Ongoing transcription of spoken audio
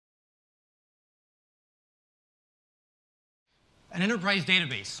An enterprise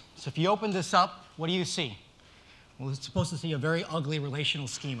database. So if you open this up, what do you see? Well, it's supposed to see a very ugly relational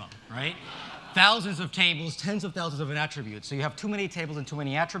schema, right? Thousands of tables, tens of thousands of attributes. So you have too many tables and too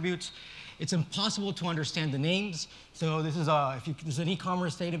many attributes. It's impossible to understand the names. So this is this is an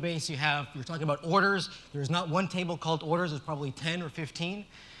e-commerce database. You're talking about orders. There's not one table called orders. There's probably 10 or 15.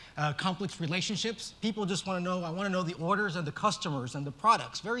 Complex relationships. People just want to know, I want to know the orders and the customers and the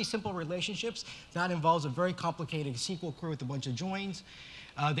products. Very simple relationships. That involves a very complicated SQL query with a bunch of joins.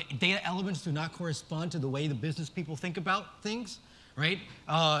 The data elements do not correspond to the way the business people think about things, right?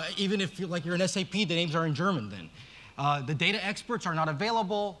 Even if you're an SAP, the names are in German then. The data experts are not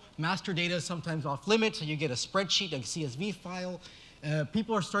available. Master data is sometimes off limits, so you get a spreadsheet, a CSV file.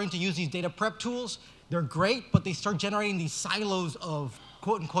 People are starting to use these data prep tools. They're great, but they start generating these silos of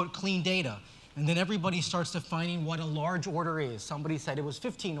quote-unquote clean data. And then everybody starts defining what a large order is. Somebody said it was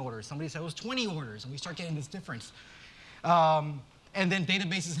 15 orders. Somebody said it was 20 orders. And we start getting this difference. And then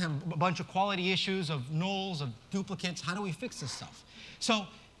databases have a bunch of quality issues of nulls, of duplicates. How do we fix this stuff? So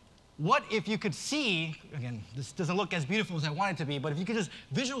what if you could see, again, this doesn't look as beautiful as I want it to be, but if you could just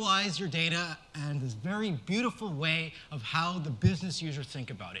visualize your data and this very beautiful way of how the business users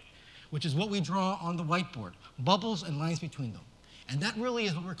think about it, which is what we draw on the whiteboard, bubbles and lines between them. And that really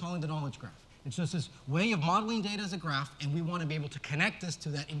is what we're calling the knowledge graph. It's just this way of modeling data as a graph, and we want to be able to connect this to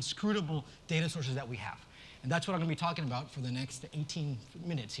that inscrutable data sources that we have. And that's what I'm going to be talking about for the next 18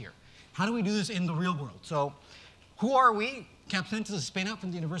 minutes here. How do we do this in the real world? So who are we? Capsenta is a spin-out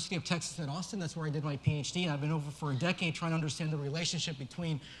from the University of Texas at Austin. That's where I did my PhD. And I've been over for a decade trying to understand the relationship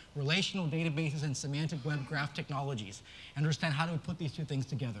between relational databases and semantic web graph technologies, and understand how do we put these two things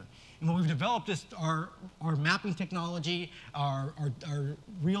together. And what we've developed is our mapping technology, our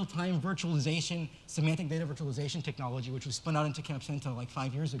real-time virtualization, semantic data virtualization technology, which was spun out into Capsenta like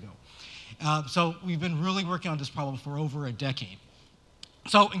 5 years ago. So we've been really working on this problem for over a decade.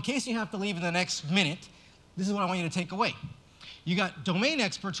 So in case you have to leave in the next minute, this is what I want you to take away. You got domain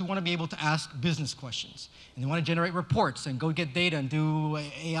experts who want to be able to ask business questions. And they want to generate reports and go get data and do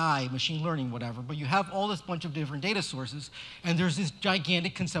AI, machine learning, whatever. But you have all this bunch of different data sources, and there's this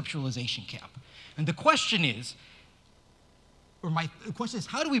gigantic conceptualization gap. And the question is,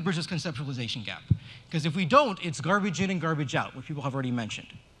 how do we bridge this conceptualization gap? Because if we don't, it's garbage in and garbage out, which people have already mentioned.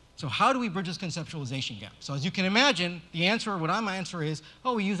 So how do we bridge this conceptualization gap? So as you can imagine, the answer, what my answer is,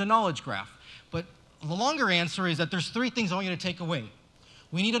 oh, we use a knowledge graph. But the longer answer is that there's 3 things I want you to take away.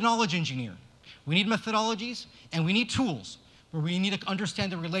 We need a knowledge engineer. We need methodologies, and we need tools where we need to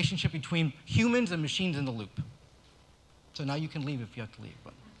understand the relationship between humans and machines in the loop. So now you can leave if you have to leave.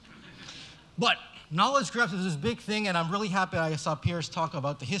 But knowledge graphs is this big thing, and I'm really happy I saw Pierce talk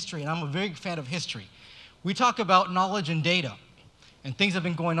about the history, and I'm a big fan of history. We talk about knowledge and data, and things have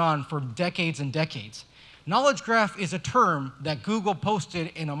been going on for decades and decades. Knowledge graph is a term that Google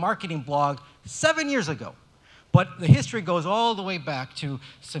posted in a marketing blog 7 years ago. But the history goes all the way back to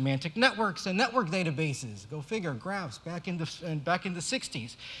semantic networks and network databases. Go figure, graphs back in the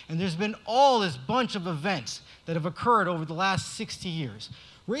 60s. And there's been all this bunch of events that have occurred over the last 60 years.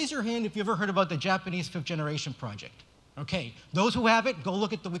 Raise your hand if you've ever heard about the Japanese 5th generation project. Okay, those who haven't, go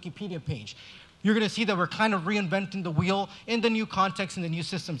look at the Wikipedia page. You're going to see that we're kind of reinventing the wheel in the new context and the new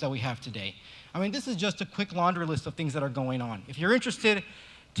systems that we have today. I mean, this is just a quick laundry list of things that are going on. If you're interested,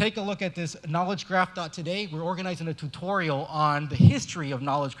 take a look at this knowledgegraph.today. We're organizing a tutorial on the history of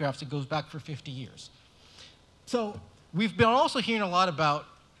knowledge graphs that goes back for 50 years. So we've been also hearing a lot about,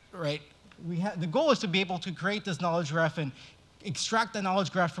 right, the goal is to be able to create this knowledge graph and extract the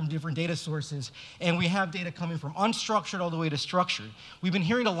knowledge graph from different data sources, and we have data coming from unstructured all the way to structured. We've been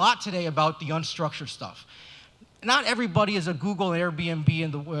hearing a lot today about the unstructured stuff. Not everybody is a Google and Airbnb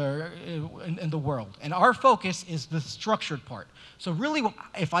in the world, and our focus is the structured part. So really,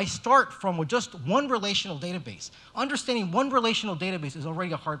 if I start from just one relational database, understanding one relational database is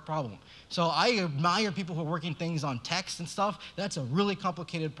already a hard problem. So I admire people who are working things on text and stuff. That's a really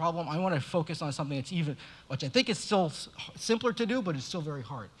complicated problem. I want to focus on something that's which I think is still simpler to do, but it's still very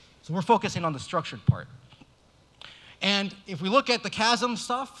hard. So we're focusing on the structured part. And if we look at the Chasm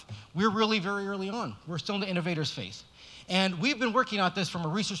stuff, we're really very early on. We're still in the innovators phase. And we've been working on this from a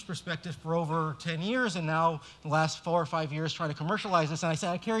research perspective for over 10 years, and now the last 4 or 5 years trying to commercialize this. And I said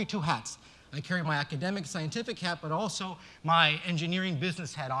I carry 2 hats. I carry my academic scientific hat, but also my engineering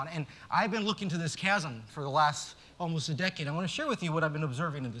business hat on. And I've been looking to this Chasm for the last almost a decade. I want to share with you what I've been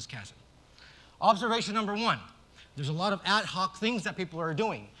observing in this Chasm. Observation number 1, there's a lot of ad hoc things that people are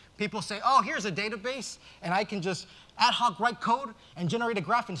doing. People say, oh, here's a database, and I can just ad hoc write code and generate a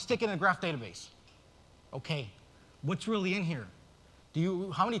graph and stick it in a graph database. Okay, what's really in here?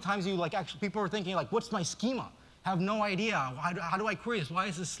 How many times do you actually, people are thinking what's my schema? Have no idea. How do I query this? Why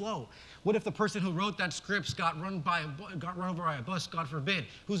is this slow? What if the person who wrote that script got run over by a bus, God forbid?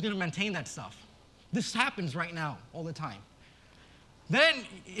 Who's going to maintain that stuff? This happens right now all the time. Then,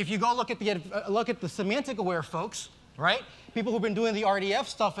 if you go look at the semantic aware folks, right? People who've been doing the RDF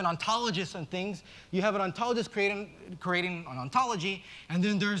stuff and ontologists and things, you have an ontologist creating an ontology, and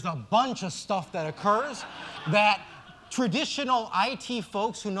then there's a bunch of stuff that occurs that traditional IT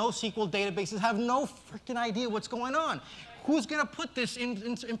folks who know SQL databases have no freaking idea what's going on. Who's going to put this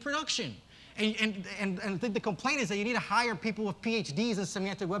in production? And I think the complaint is that you need to hire people with PhDs in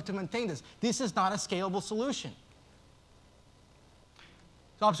semantic web to maintain this. This is not a scalable solution.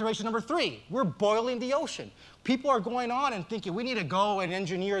 So observation number 3, we're boiling the ocean. People are going on and thinking, we need to go and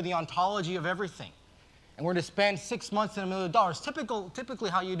engineer the ontology of everything. And we're going to spend 6 months and $1 million.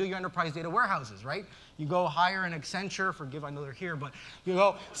 Typically how you do your enterprise data warehouses, right? You go hire an Accenture, forgive I know they're here, but you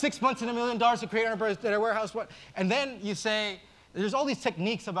go 6 months and $1 million to create an enterprise data warehouse. And then you say, there's all these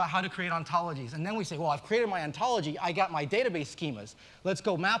techniques about how to create ontologies. And then we say, well, I've created my ontology. I got my database schemas. Let's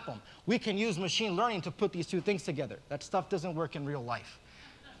go map them. We can use machine learning to put these two things together. That stuff doesn't work in real life.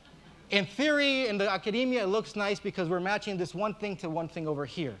 In theory, in the academia, it looks nice because we're matching this one thing to one thing over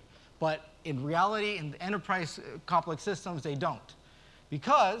here. But in reality, in the enterprise complex systems, they don't.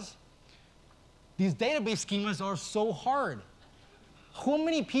 Because these database schemas are so hard. How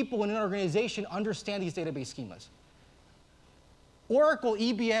many people in an organization understand these database schemas? Oracle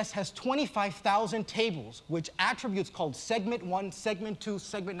EBS has 25,000 tables, which attributes called segment 1, segment 2,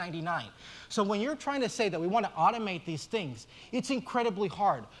 segment 99. So when you're trying to say that we want to automate these things, it's incredibly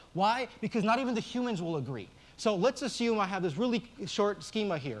hard. Why? Because not even the humans will agree. So let's assume I have this really short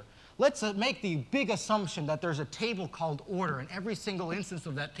schema here. Let's make the big assumption that there's a table called order, and every single instance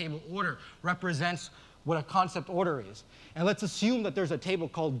of that table order represents what a concept order is. And let's assume that there's a table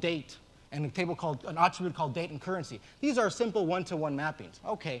called date, and an attribute called date and currency. These are simple one-to-one mappings.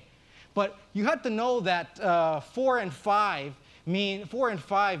 Okay, but you have to know that 4 and 5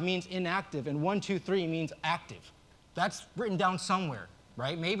 means inactive, and 1, 2, 3 means active. That's written down somewhere,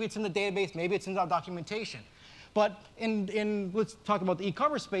 right? Maybe it's in the database, maybe it's in the documentation. But let's talk about the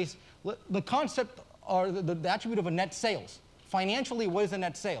e-commerce space. The concept or the attribute of a net sales. Financially, what is a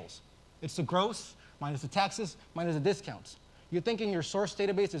net sales? It's the gross minus the taxes minus the discounts. You're thinking your source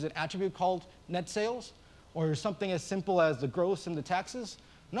database is an attribute called net sales? Or something as simple as the gross and the taxes?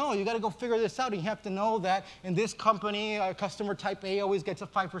 No, you got to go figure this out. You have to know that in this company, customer type A always gets a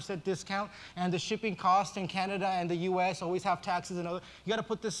 5% discount, and the shipping costs in Canada and the US always have taxes and other. You got to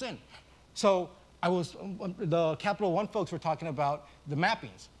put this in. So the Capital One folks were talking about the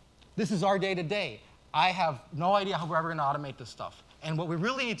mappings. This is our day-to-day. I have no idea how we're ever going to automate this stuff. And what we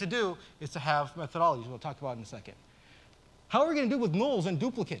really need to do is to have methodologies we'll talk about in a second. How are we going to do with nulls and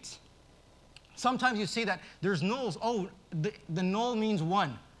duplicates? Sometimes you see that there's nulls. Oh, the null means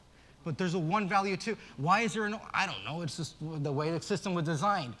 1, but there's a 1 value too. Why is there a null? I don't know. It's just the way the system was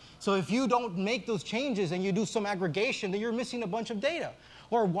designed. So if you don't make those changes and you do some aggregation, then you're missing a bunch of data.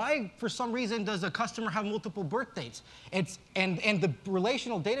 Or why, for some reason, does a customer have multiple birth dates? And the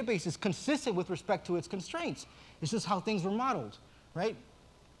relational database is consistent with respect to its constraints. It's just how things were modeled, right?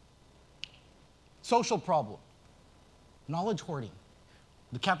 Social problem. Knowledge hoarding.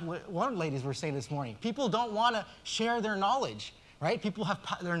 The Capital One ladies were saying this morning, people don't want to share their knowledge, right? People have,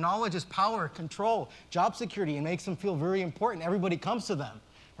 their knowledge is power, control, job security, and makes them feel very important. Everybody comes to them,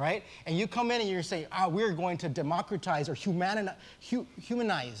 right? And you come in and you're saying, we're going to democratize or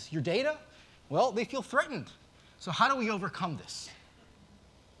humanize your data. Well, they feel threatened. So how do we overcome this?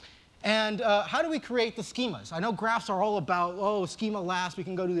 And how do we create the schemas? I know graphs are all about, oh, schema last, we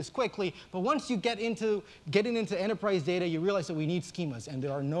can go do this quickly. But once you getting into enterprise data, you realize that we need schemas. And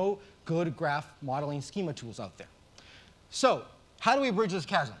there are no good graph modeling schema tools out there. So how do we bridge this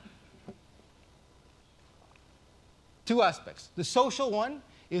chasm? 2 aspects. The social one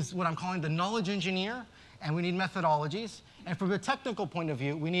is what I'm calling the knowledge engineer, and we need methodologies. And from a technical point of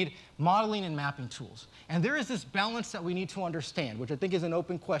view, we need modeling and mapping tools. And there is this balance that we need to understand, which I think is an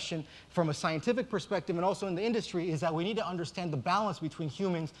open question from a scientific perspective and also in the industry, is that we need to understand the balance between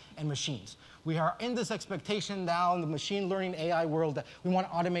humans and machines. We are in this expectation now in the machine learning AI world that we want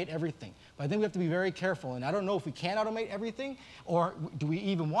to automate everything. But I think we have to be very careful. And I don't know if we can automate everything, or do we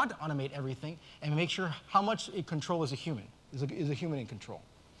even want to automate everything, and make sure how much control is a human, is a human in control.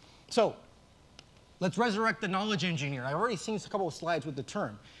 So let's resurrect the knowledge engineer. I've already seen a couple of slides with the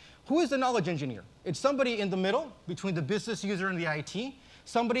term. Who is the knowledge engineer? It's somebody in the middle between the business user and the IT.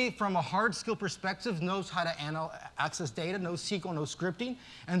 Somebody from a hard skill perspective knows how to access data, knows SQL, knows scripting,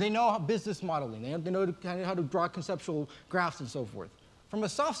 and they know business modeling. They know how to draw conceptual graphs and so forth. From a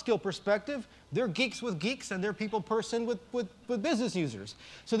soft skill perspective, they're geeks with geeks, and they're people person with business users.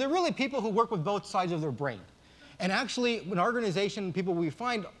 So they're really people who work with both sides of their brain. And actually, in our organization, people we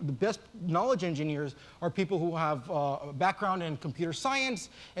find the best knowledge engineers are people who have a background in computer science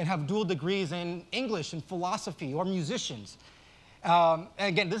and have dual degrees in English and philosophy, or musicians. And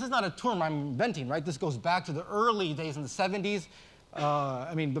again, this is not a term I'm inventing, right? This goes back to the early days in the 70s.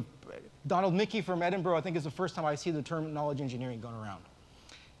 I mean, Donald Mickey from Edinburgh, I think, is the first time I see the term knowledge engineering going around.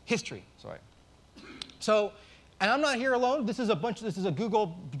 History, sorry. So, and I'm not here alone. This is a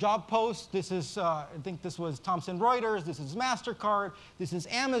Google job post. This is, I think this was Thomson Reuters. This is MasterCard. This is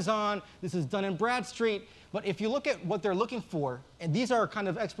Amazon. This is Dun & Bradstreet. But if you look at what they're looking for, and these are kind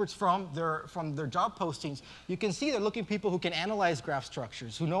of experts from their job postings, you can see they're looking for people who can analyze graph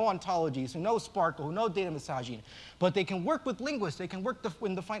structures, who know ontologies, who know Sparkle, who know data massaging. But they can work with linguists. They can work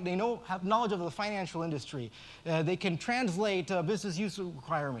they have knowledge of the financial industry. They can translate business use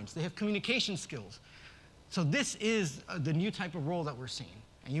requirements. They have communication skills. So this is the new type of role that we're seeing.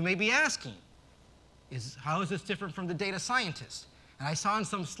 And you may be asking, how is this different from the data scientist? And I saw in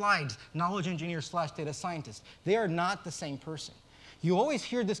some slides, knowledge engineer / data scientist. They are not the same person. You always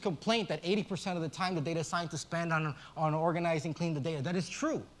hear this complaint that 80% of the time the data scientists spend on organizing, cleaning the data. That is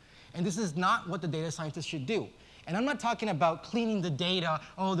true. And this is not what the data scientist should do. And I'm not talking about cleaning the data,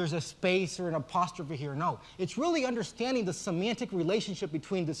 oh, there's a space or an apostrophe here. No, it's really understanding the semantic relationship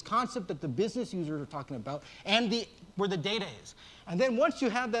between this concept that the business users are talking about and where the data is. And then once you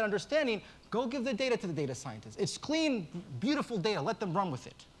have that understanding, go give the data to the data scientist. It's clean, beautiful data. Let them run with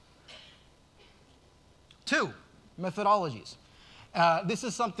it. 2, methodologies. This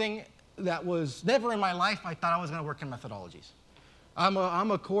is something that was never in my life I thought I was going to work in methodologies. I'm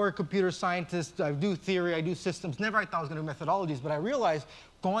a core computer scientist. I do theory. I do systems. Never I thought I was going to do methodologies. But I realized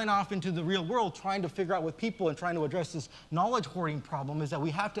going off into the real world, trying to figure out with people and trying to address this knowledge hoarding problem is that we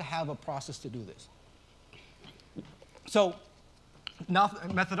have to have a process to do this. So now,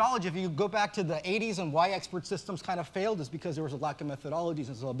 methodology, if you go back to the 80s and why expert systems kind of failed is because there was a lack of methodologies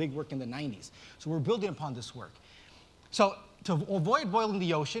and so a big work in the 90s. So we're building upon this work. So to avoid boiling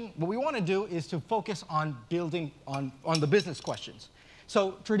the ocean, what we want to do is to focus on building on the business questions.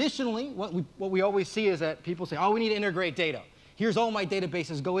 So traditionally, what we always see is that people say, oh, we need to integrate data. Here's all my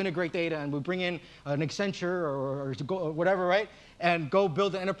databases, go integrate data, and we bring in an Accenture or whatever, right? And go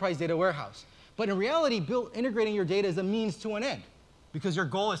build an enterprise data warehouse. But in reality, integrating your data is a means to an end, because your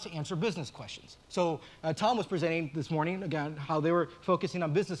goal is to answer business questions. So Tom was presenting this morning, again, how they were focusing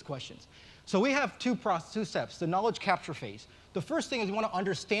on business questions. So we have two steps, the knowledge capture phase. The first thing is we want to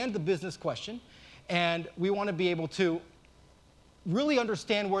understand the business question, and we want to be able to really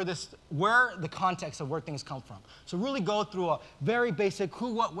understand where the context of where things come from. So really go through a very basic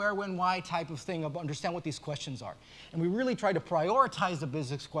who, what, where, when, why type of thing of understand what these questions are. And we really try to prioritize the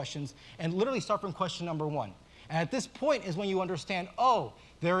business questions and literally start from question number 1. And at this point is when you understand, oh,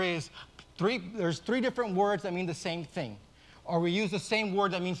 there's 3 different words that mean the same thing. Or we use the same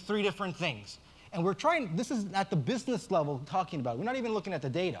word that means 3 different things. And we're trying, this is at the business level talking about it. We're not even looking at the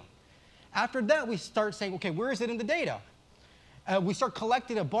data. After that, we start saying, OK, where is it in the data? We start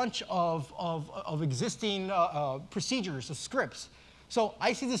collecting a bunch of existing procedures, of scripts. So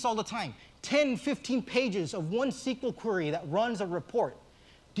I see this all the time. 10, 15 pages of one SQL query that runs a report.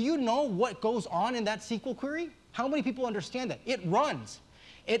 Do you know what goes on in that SQL query? How many people understand that? It runs.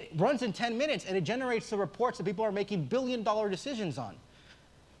 It runs in 10 minutes, and it generates the reports that people are making billion-dollar decisions on.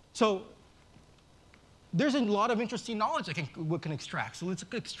 So there's a lot of interesting knowledge that we can extract. So let's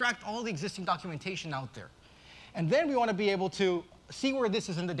extract all the existing documentation out there. And then we want to be able to see where this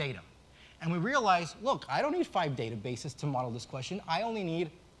is in the data. And we realize, look, I don't need 5 databases to model this question. I only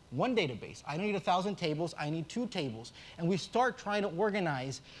need 1 database. I don't need 1,000 tables. I need 2 tables. And we start trying to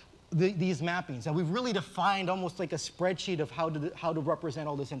organize these mappings. And we've really defined almost like a spreadsheet of how to represent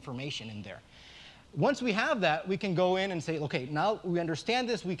all this information in there. Once we have that, we can go in and say, OK, now we understand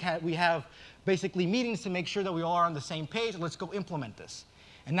this. We have basically meetings to make sure that we all are on the same page. Let's go implement this.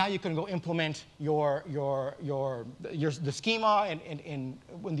 And now you can go implement the schema. In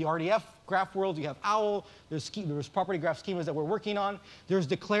the RDF graph world, you have OWL. There's property graph schemas that we're working on. There's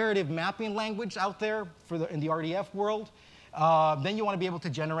declarative mapping language out there in the RDF world. Then you want to be able to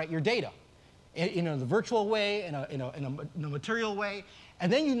generate your data in the virtual way, in a material way.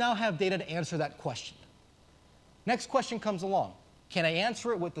 And then you now have data to answer that question. Next question comes along. Can I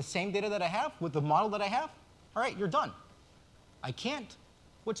answer it with the same data that I have, with the model that I have? All right, you're done. I can't.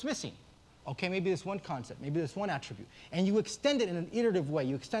 What's missing? OK, maybe this one concept, maybe this one attribute. And you extend it in an iterative way.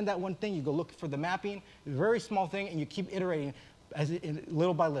 You extend that one thing, you go look for the mapping, a very small thing, and you keep iterating.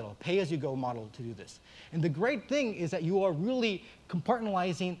 little by little, pay-as-you-go model to do this. And the great thing is that you are really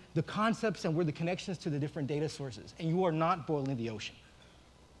compartmentalizing the concepts and where the connections to the different data sources, and you are not boiling the ocean.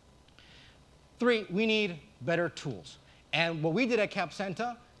 3, we need better tools. And what we did at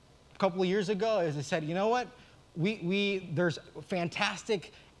Capsenta a couple of years ago is I said, you know what? There's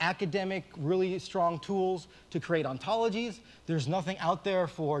fantastic academic, really strong tools to create ontologies. There's nothing out there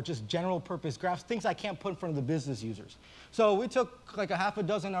for just general purpose graphs, things I can't put in front of the business users. So we took like a half a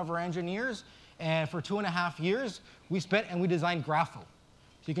dozen of our engineers, and for 2.5 years, we designed Grapho.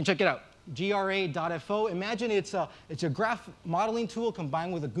 So you can check it out, gra.fo. Imagine it's a graph modeling tool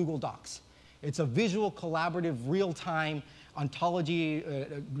combined with a Google Docs. It's a visual, collaborative, real-time ontology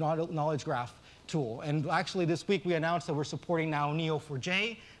knowledge graph tool. And actually, this week, we announced that we're supporting now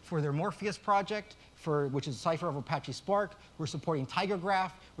Neo4j for their Morpheus project, which is a cipher of Apache Spark. We're supporting Tiger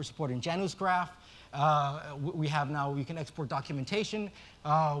Graph. We're supporting Janus Graph. We can export documentation.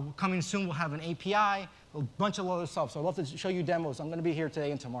 Coming soon, we'll have an API, a bunch of other stuff. So I'd love to show you demos. I'm going to be here today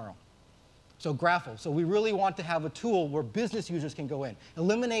and tomorrow. So Grapho. So we really want to have a tool where business users can go in.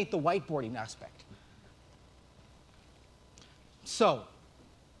 Eliminate the whiteboarding aspect. So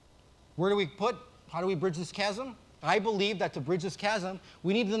how do we bridge this chasm? I believe that to bridge this chasm,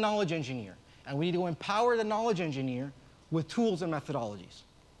 we need the knowledge engineer. And we need to empower the knowledge engineer with tools and methodologies.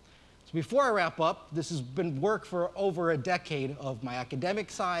 So before I wrap up, this has been work for over a decade of my academic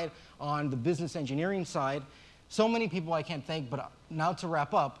side, on the business engineering side. So many people I can't thank, but now to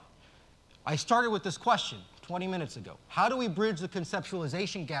wrap up, I started with this question 20 minutes ago. How do we bridge the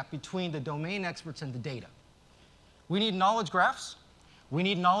conceptualization gap between the domain experts and the data? We need knowledge graphs. We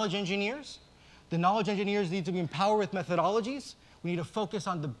need knowledge engineers. The knowledge engineers need to be empowered with methodologies. We need to focus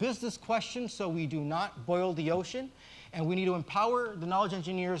on the business questions so we do not boil the ocean. And we need to empower the knowledge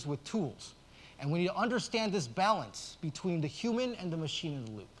engineers with tools. And we need to understand this balance between the human and the machine in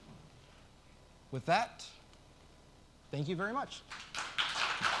the loop. With that, thank you very much.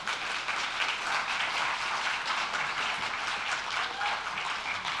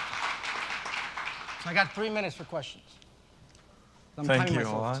 So I got 3 minutes for questions. Thank you,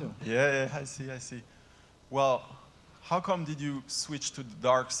 Juan. Yeah, I see. Well, how come did you switch to the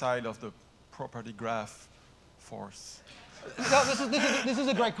dark side of the property graph force? No, this is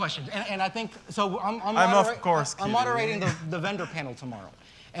a great question, and I think so. I'm moderating the vendor panel tomorrow,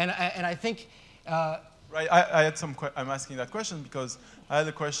 and I think. Right, I had I'm asking that question because I had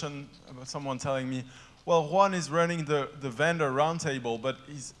a question about someone telling me, well, Juan is running the vendor roundtable, but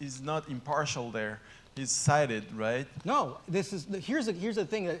he's not impartial there. He's sided, right? No, here's the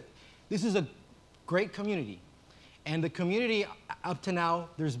thing. This is a great community. And the community, up to now,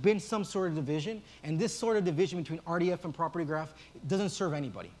 there's been some sort of division. And this sort of division between RDF and property graph doesn't serve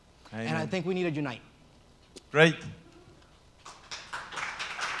anybody. Amen. And I think we need to unite. Great.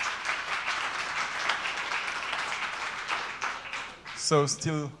 So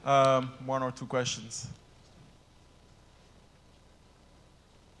still 1 or 2 questions.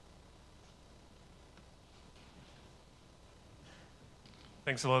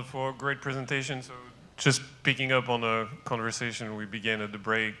 Thanks a lot for a great presentation. So just picking up on a conversation we began at the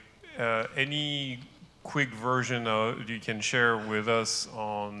break, any quick version you can share with us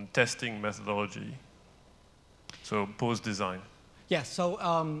on testing methodology? So post-design. Yes, so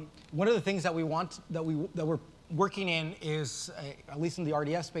one of the things that we're working in is, at least in the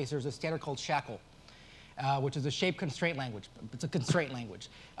RDF space, there's a standard called Shackle, which is a shape constraint language. It's a constraint language.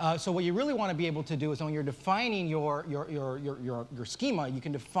 So what you really want to be able to do is when you're defining your schema, you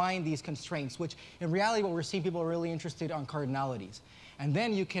can define these constraints, which in reality what we're seeing people are really interested on cardinalities. And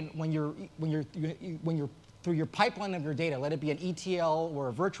then you can, when you're through your pipeline of your data, let it be an ETL or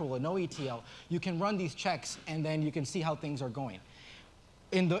a virtual or no ETL, you can run these checks and then you can see how things are going.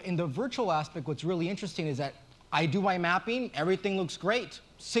 In the virtual aspect, what's really interesting is that I do my mapping, everything looks great.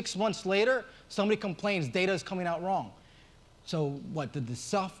 6 months later, somebody complains data is coming out wrong. So what, did the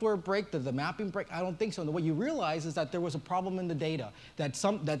software break? Did the mapping break? I don't think so. And what you realize is that there was a problem in the data, that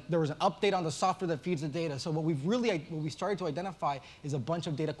there was an update on the software that feeds the data. So what we started to identify is a bunch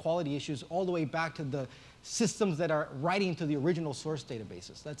of data quality issues all the way back to the systems that are writing to the original source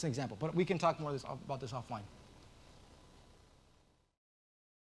databases. That's an example. But we can talk more about this offline.